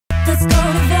Let's go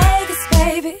to Vegas,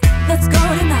 baby. Let's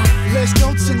go tonight. Let's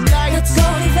go tonight. Let's go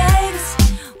to Vegas.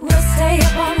 We'll stay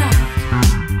up all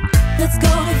night. Let's go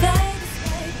to Vegas,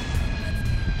 baby.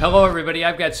 Hello everybody,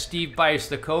 I've got Steve Bice,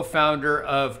 the co-founder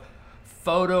of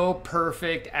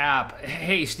PhotoperfectApp.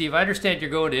 Hey Steve, I understand you're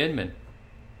going to Inman.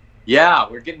 Yeah,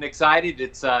 we're getting excited.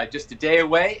 It's just a day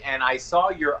away, and I saw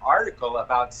your article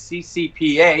about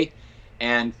CCPA,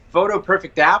 and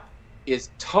PhotoperfectApp is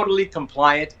totally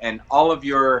compliant, and all of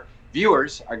your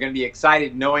viewers are going to be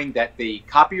excited knowing that the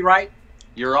copyright,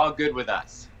 you're all good with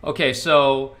us. Okay,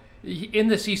 so in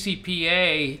the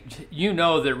CCPA, you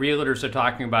know that realtors are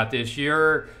talking about this.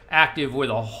 You're active with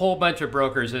a whole bunch of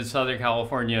brokers in Southern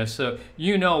California, so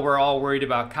you know we're all worried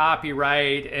about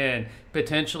copyright and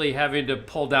potentially having to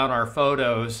pull down our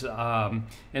photos. And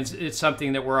it's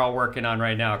something that we're all working on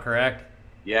right now, correct?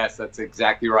 Yes, that's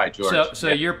exactly right, George. So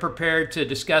yeah. You're prepared to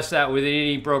discuss that with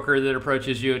any broker that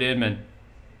approaches you at Inman?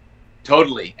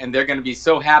 Totally, and they're going to be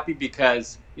so happy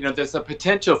because there's a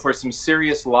potential for some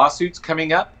serious lawsuits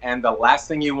coming up, and the last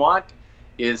thing you want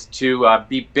is to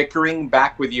be bickering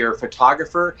back with your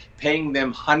photographer, paying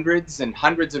them hundreds and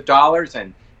hundreds of dollars,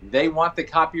 and they want the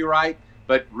copyright.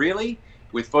 But really,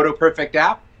 with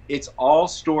PhotoperfectApp, it's all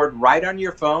stored right on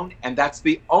your phone, and that's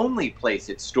the only place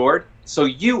it's stored, so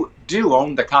you do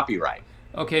own the copyright.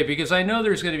 Okay, because I know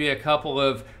there's going to be a couple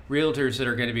of realtors that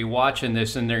are going to be watching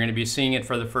this and they're going to be seeing it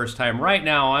for the first time. Right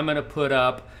now, I'm going to put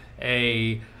up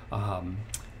a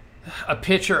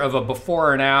picture of a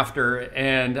before and after,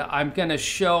 and I'm going to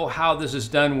show how this is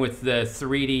done with the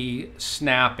 3D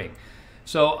snapping.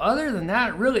 So other than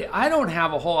that, really, I don't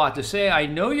have a whole lot to say. I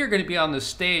know you're going to be on the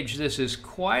stage. This is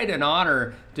quite an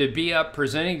honor to be up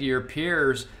presenting to your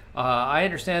peers. I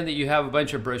understand that you have a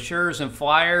bunch of brochures and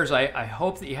flyers. I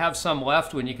hope that you have some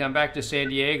left when you come back to San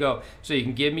Diego so you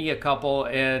can give me a couple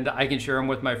and I can share them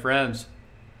with my friends.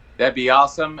 That'd be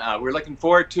awesome. We're looking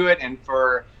forward to it. And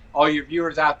for all your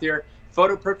viewers out there,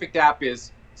 PhotoperfectApp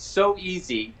is so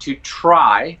easy to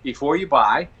try before you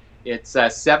buy. It's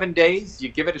 7 days. You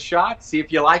give it a shot, see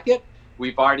if you like it.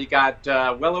 We've already got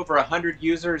well over 100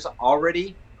 users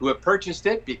already who have purchased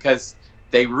it because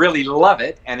they really love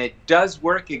it, and it does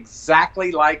work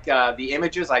exactly like the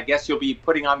images I guess you'll be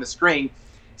putting on the screen.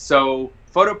 So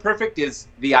PhotoperfectApp is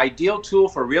the ideal tool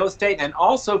for real estate and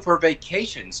also for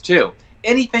vacations too.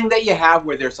 Anything that you have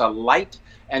where there's a light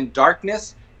and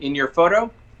darkness in your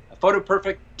photo,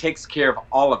 PhotoperfectApp takes care of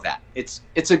all of that.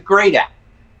 It's a great app.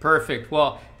 Perfect.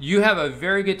 Well, you have a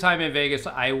very good time in Vegas.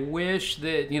 I wish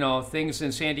that, things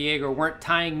in San Diego weren't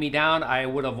tying me down. I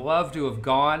would have loved to have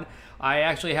gone. I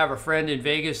actually have a friend in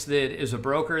Vegas that is a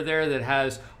broker there that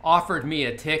has offered me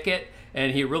a ticket,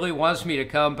 and he really wants me to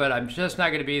come, but I'm just not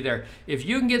going to be there. If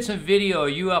you can get some video of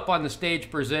you up on the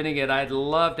stage presenting it, I'd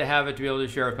love to have it to be able to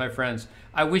share with my friends.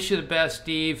 I wish you the best,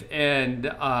 Steve,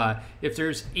 and if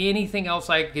there's anything else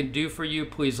I can do for you,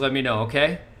 please let me know,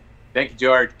 okay? Thank you,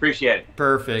 George. Appreciate it.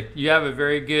 Perfect. You have a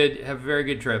very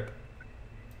good trip.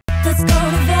 Let's go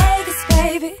to Vegas,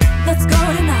 baby. Let's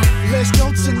go tonight. Let's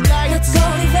go tonight. Let's go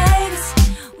to Vegas.